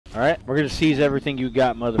Alright? We're gonna seize everything you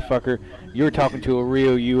got, motherfucker. You're talking to a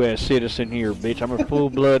real U.S. citizen here, bitch. I'm a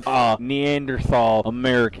full-blood Neanderthal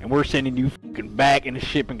American. We're sending you fucking back in the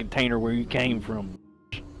shipping container where you came from.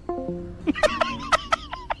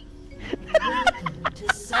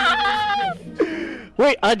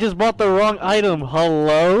 Wait, I just bought the wrong item.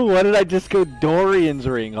 Hello? Why did I just go Dorian's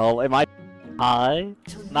ring? Am I high?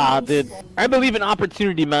 Nah, dude. I believe in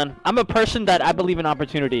opportunity, man. I'm a person that I believe in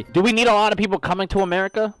opportunity. Do we need a lot of people coming to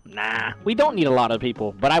America? Nah, we don't need a lot of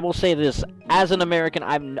people. But I will say this, as an American,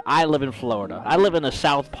 I live in Florida. I live in the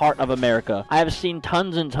south part of America. I have seen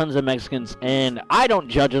tons and tons of Mexicans, and I don't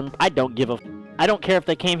judge them. I don't give a I don't care if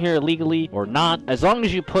they came here illegally or not. As long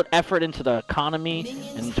as you put effort into the economy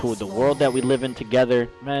and into the world that we live in together,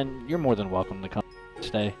 man, you're more than welcome to come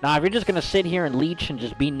stay. Now, if you're just gonna sit here and leech and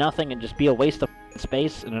just be nothing and just be a waste of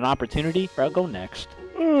space and an opportunity, bro, go next.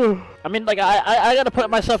 I mean, like, I gotta put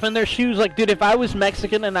myself in their shoes. Like, dude, if I was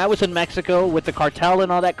Mexican and I was in Mexico with the cartel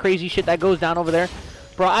and all that crazy shit that goes down over there,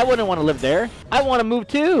 bro, I wouldn't want to live there. I want to move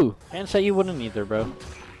too. Can't say you wouldn't either, bro.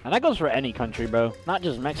 And that goes for any country, bro. Not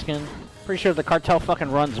just Mexican. Pretty sure the cartel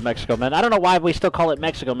fucking runs Mexico, man. I don't know why we still call it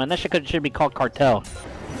Mexico, man. That shit should be called cartel.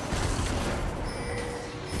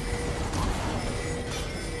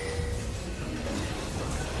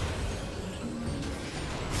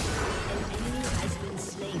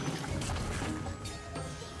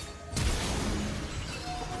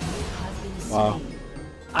 Wow.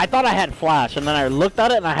 I thought I had flash, and then I looked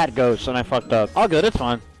at it and I had ghosts, and I fucked up. All good, it's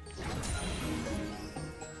fine.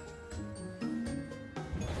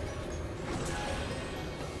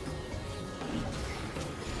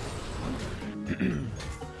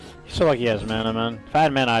 So lucky he has mana, man. If I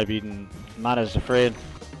had mana, I'd be not as afraid.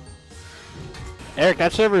 Eric,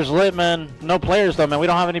 that server's lit, man. No players, though, man. We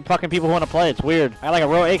don't have any fucking people who want to play. It's weird. I had like a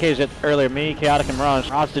row of AKs earlier. Me, Chaotic, and Mirage.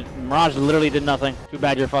 Mirage literally did nothing. Too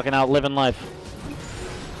bad you're fucking out living life.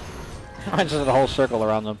 I just did a whole circle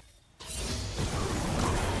around them.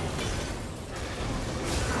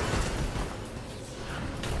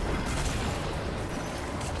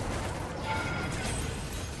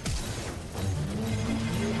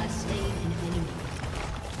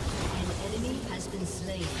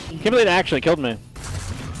 I can't believe it actually killed me.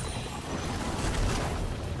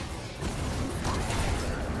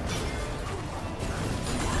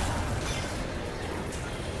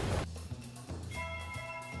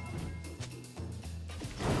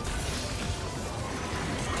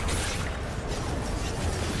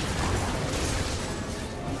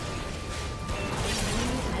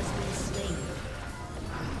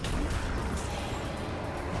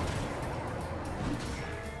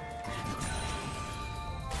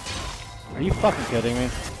 Are you fucking kidding me?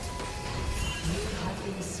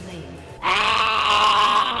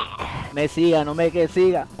 Ah! Me siga, no me que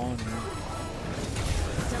siga. Oh, no.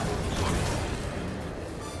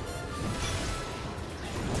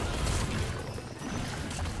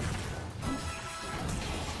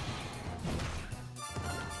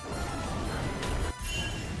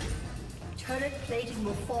 Turret plating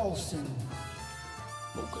will fall soon.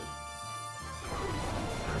 Okay.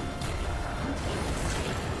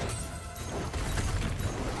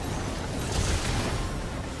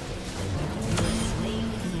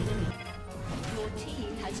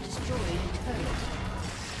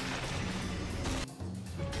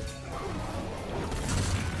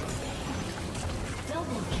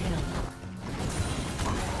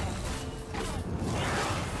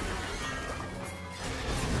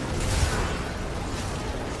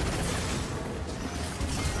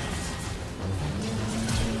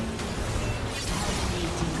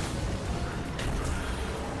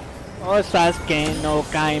 Cosas que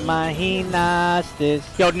nunca imaginaste.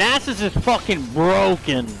 Yo, Nasus is fucking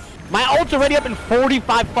broken. My ult's already up in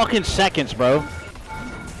 45 fucking seconds, bro.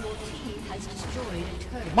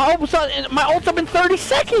 My ult's up in 30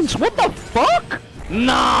 seconds. What the fuck?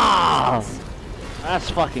 Nah. That's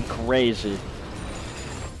fucking crazy.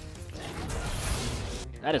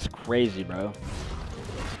 That is crazy, bro.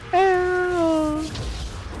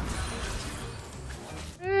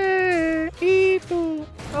 Y tú,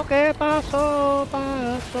 lo que pasó,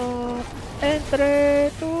 pasó entre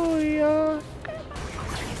tú y yo.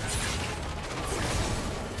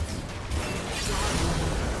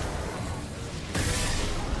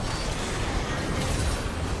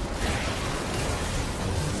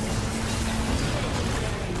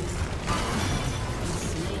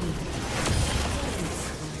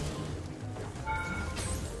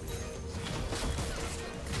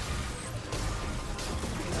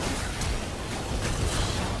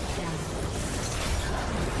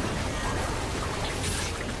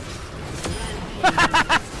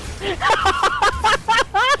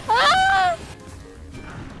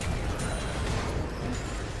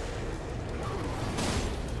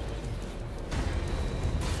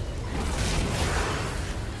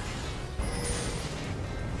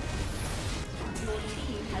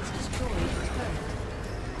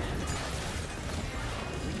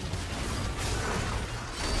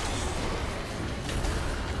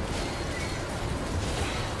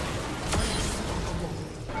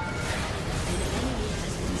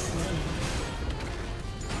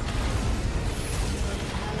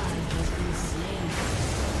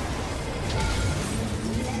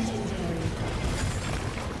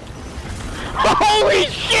 Holy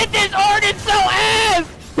shit, this art is so ass!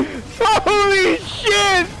 Holy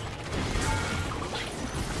shit!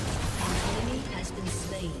 Enemy has been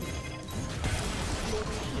slain. Your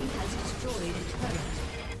team has destroyed a turret.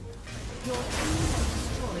 Your team has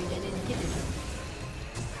destroyed an inhibitor.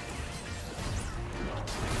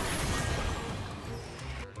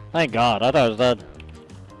 Thank God, I thought I was dead.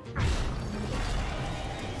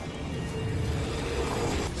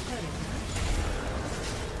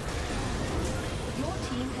 Your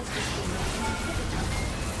team has destroyed an inhibitor. Your team has destroyed a turret.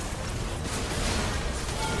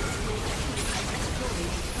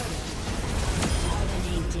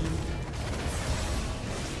 Dominating. Your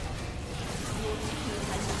team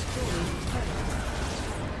has destroyed a turret.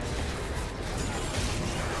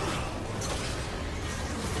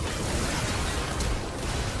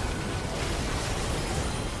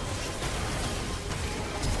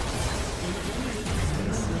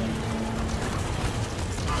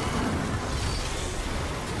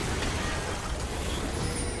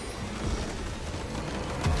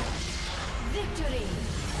 Victory!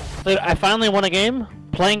 Dude, I finally won a game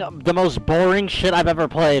playing the most boring shit I've ever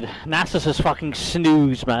played. Nasus is fucking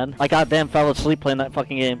snooze, man. I goddamn fell asleep playing that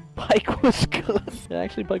fucking game. Pike was good. Yeah,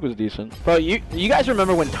 actually, Pike was decent. Bro, you guys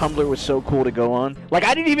remember when Tumblr was so cool to go on? Like,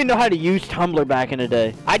 I didn't even know how to use Tumblr back in the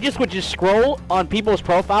day. I just would just scroll on people's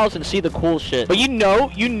profiles and see the cool shit. But you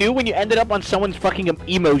knew when you ended up on someone's fucking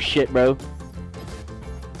emo shit, bro.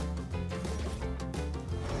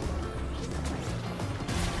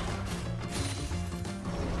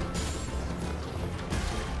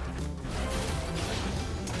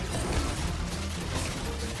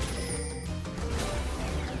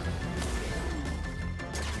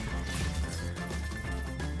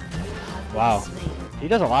 Wow. He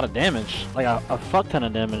does a lot of damage. Like a fuck ton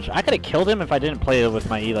of damage. I could have killed him if I didn't play with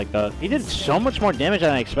my E like that. He did so much more damage than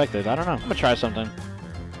I expected. I don't know. I'm gonna try something.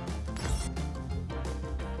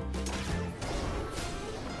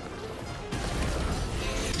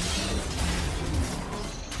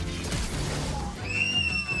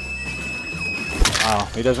 Wow,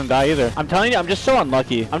 he doesn't die either. I'm telling you, I'm just so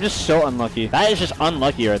unlucky. I'm just so unlucky. That is just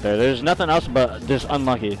unlucky right there. There's nothing else but just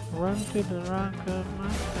unlucky. Run to the rock of my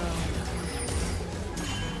soul.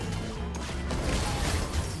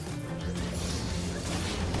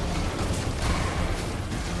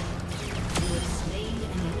 You have slain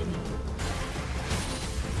an enemy.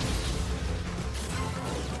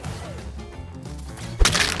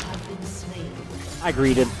 You have been slain. I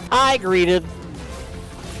greeted. I greeted.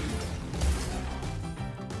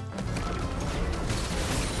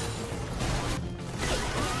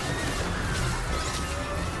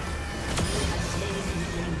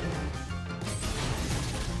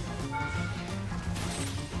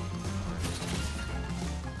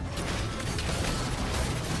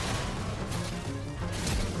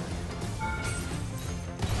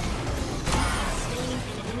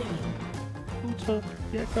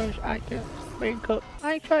 Yeah, crush, I can make up.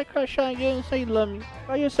 I ain't try to crush on you and say you love me.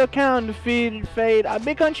 Why you so kind defeated fade? I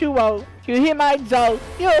big on you out. You hear my exhaust.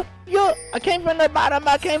 I came from the bottom.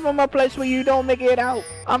 I came from a place where you don't make it out.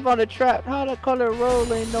 I'm from the trap. How the color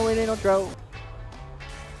roll ain't no it ain't no drought.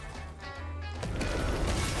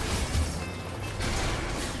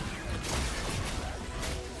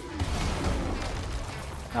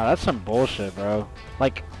 Nah, that's some bullshit, bro.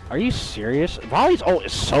 Like, are you serious? Volley's ult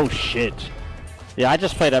is so shit. Yeah, I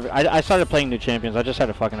just played I started playing new champions. I just had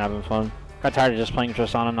to fucking having fun. Got tired of just playing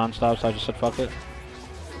Tristana non-stop, so I just said fuck it.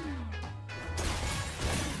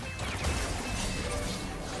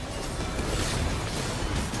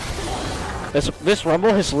 This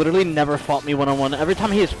Rumble has literally never fought me one-on-one. Every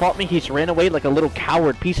time he has fought me, he's ran away like a little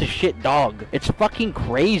coward piece of shit dog. It's fucking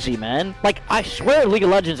crazy, man. Like, I swear League of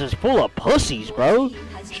Legends is full of pussies, bro.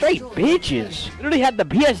 Straight bitches. Literally had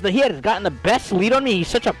he had gotten the best lead on me. He's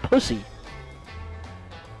such a pussy.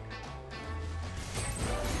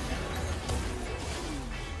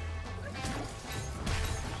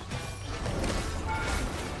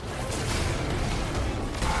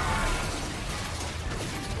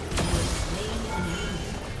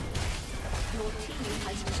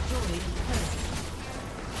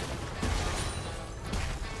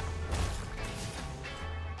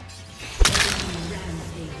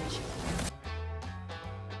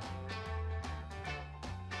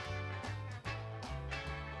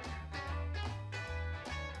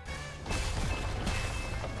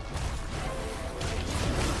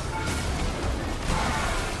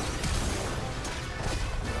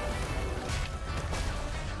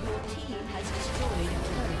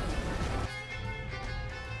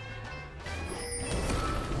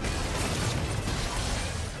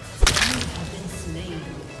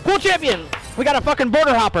 Cool champion! We got a fucking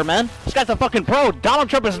border hopper, man. This guy's a fucking pro. Donald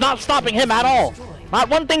Trump is not stopping him at all. Not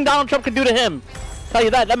one thing Donald Trump can do to him. Tell you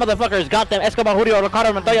that motherfucker has got them Escobar Julio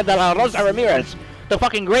Ricardo Montoya de la Rosa Ramirez. The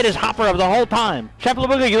fucking greatest hopper of the whole time. Chef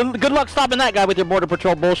LeBoogie, good luck stopping that guy with your Border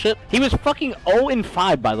Patrol bullshit. He was fucking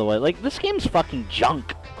 0-5, by the way. Like, this game's fucking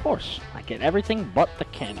junk. Of course, I get everything but the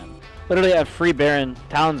cannon. Literally have free Baron.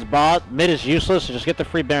 Talon's bot. Mid is useless, so just get the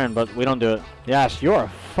free Baron, but we don't do it. Yes, you're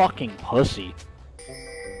a fucking pussy.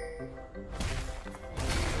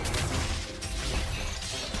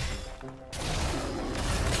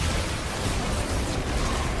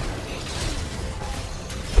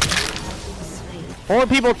 Four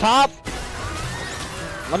people top.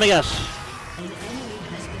 Let me guess.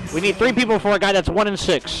 We need 3 people for a guy that's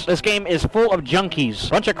 1-6. This game is full of junkies.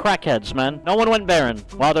 Bunch of crackheads, man. No one went Baron.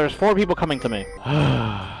 Wow, there's 4 people coming to me.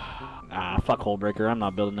 Fuck Hullbreaker. I'm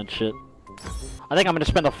not building that shit. I think I'm gonna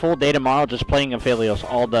spend a full day tomorrow just playing Aphelios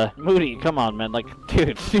all day. Moody, come on, man. Like,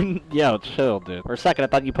 dude. Yo, chill, dude. For a second, I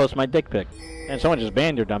thought you posted my dick pic. And someone just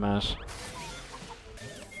banned your dumbass.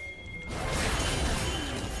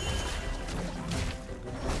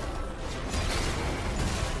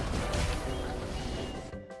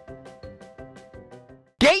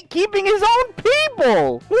 Gatekeeping his own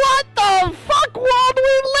people! What the fuck world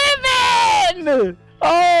we live in?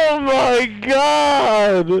 Oh my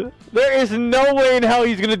god! There is no way in hell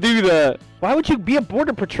he's gonna do that. Why would you be a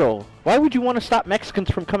border patrol? Why would you want to stop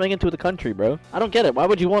Mexicans from coming into the country, bro? I don't get it. Why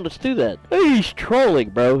would you want us to do that? He's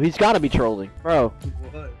trolling, bro. He's gotta be trolling. Bro.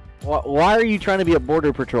 What? Why are you trying to be a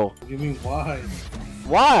border patrol? What do you mean, why?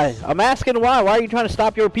 Why? I'm asking why. Why are you trying to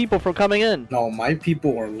stop your people from coming in? No, my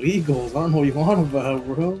people are legals. I don't know what you want about,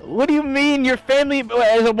 bro. What do you mean your family,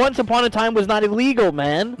 once upon a time, was not illegal,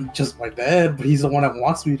 man? Just my dad, but he's the one that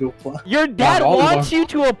wants me to apply. Your dad wants you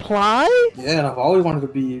to apply? Yeah, and I've always wanted to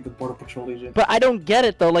be the Border Patrol agent. But I don't get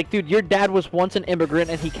it, though. Like, dude, your dad was once an immigrant,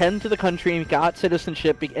 and he came to the country and got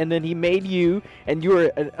citizenship, and then he made you, and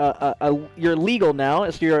you're you're legal now,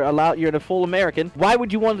 so you're a full American. Why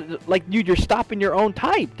would you want to, like, dude, you're stopping your own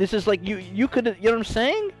type. This is like, you could, you know what I'm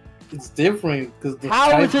saying? It's different, because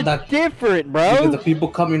how is it different, bro? Because the people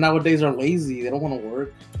coming nowadays are lazy. They don't want to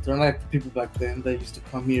work. They're not like the people back then that used to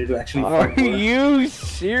come here to actually fight. Are you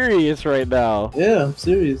serious right now? Yeah, I'm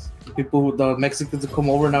serious. The Mexicans that come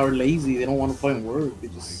over now are lazy. They don't want to find work. They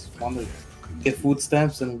just want to get food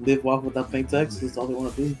stamps and live off without paying taxes. That's all they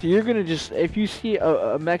want to do. So you're gonna just, if you see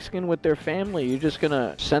a Mexican with their family, you're just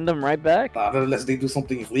gonna send them right back? Not unless they do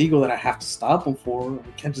something illegal that I have to stop them for.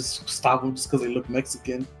 We can't just stop them just because they look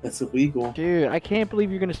Mexican. That's illegal. Dude, I can't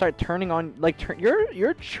believe you're gonna start turning on, like,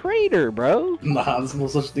 you're a traitor, bro. Nah, there's no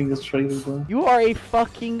such thing as traitor, bro. You are a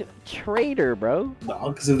fucking traitor, bro. Nah,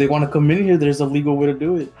 because if they want to come in here, there's a legal way to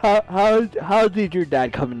do it. How did your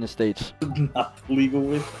dad come in the States? Not the legal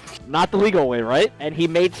way. Not the legal way, right? And he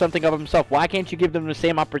made something of himself. Why can't you give them the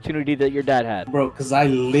same opportunity that your dad had? Bro, because I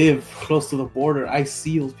live close to the border. I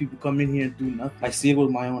see those people come in here and do nothing. I see it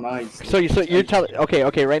with my own eyes. So you're telling...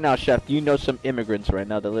 Okay, right now, Chef, do you know some immigrants right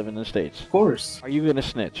now that live in the States? Of course. Are you gonna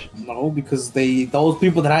snitch? No, because those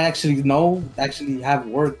people that I actually know actually have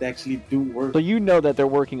work. They actually do work. So you know that they're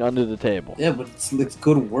working under the table? Yeah, but it's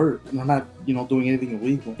good work. They're not, doing anything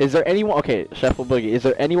illegal. Is there anyone... Okay, Chef Boogie, is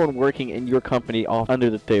there anyone working in your company off under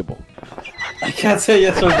the table? I can't say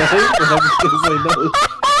yes or no, but I'm just gonna say no.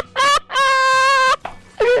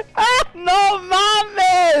 No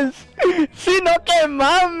mames! Si no que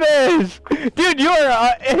mames! Dude, you are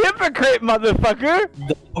a hypocrite, motherfucker!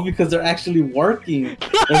 No, because they're actually working.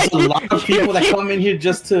 There's a lot of people that come in here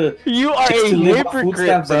just to live off food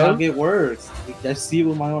stamps and not get worse. I see it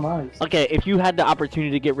with my own eyes. Okay, if you had the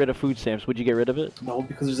opportunity to get rid of food stamps, would you get rid of it? No,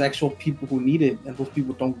 because there's actual people who need it, and those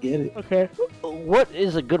people don't get it. Okay. What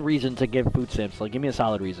is a good reason to give food stamps? Like, give me a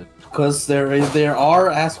solid reason. Because there are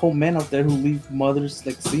asshole men out there who leave mothers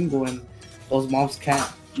like single, and those moms can't,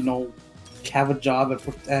 have a job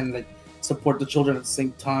and like support the children at the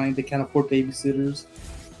same time. They can't afford babysitters.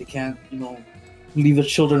 They can't, leave their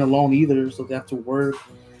children alone either, so they have to work.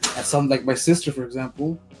 And some, like my sister, for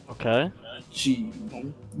example. Okay. She,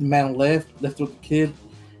 the man left her with the kid.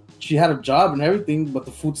 She had a job and everything, but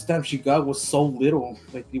the food stamp she got was so little.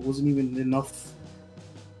 Like, it wasn't even enough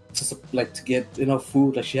to get enough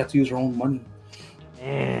food. Like, she had to use her own money.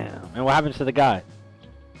 Damn. And what happens to the guy?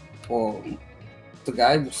 Well, the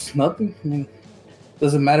guy was nothing. I mean,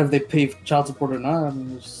 doesn't matter if they pay child support or not. I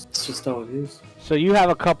mean, it's just how it is. So you have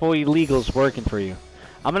a couple illegals working for you.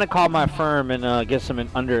 I'm gonna call my firm and get some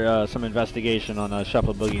some investigation on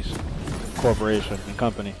Shuffle Boogie's corporation and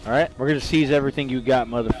company. All right, we're gonna seize everything you got,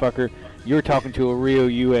 motherfucker. You're talking to a real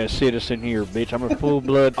U.S. citizen here, bitch. I'm a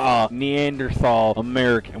full-blood Neanderthal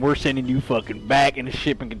American. We're sending you fucking back in the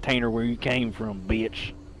shipping container where you came from,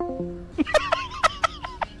 bitch.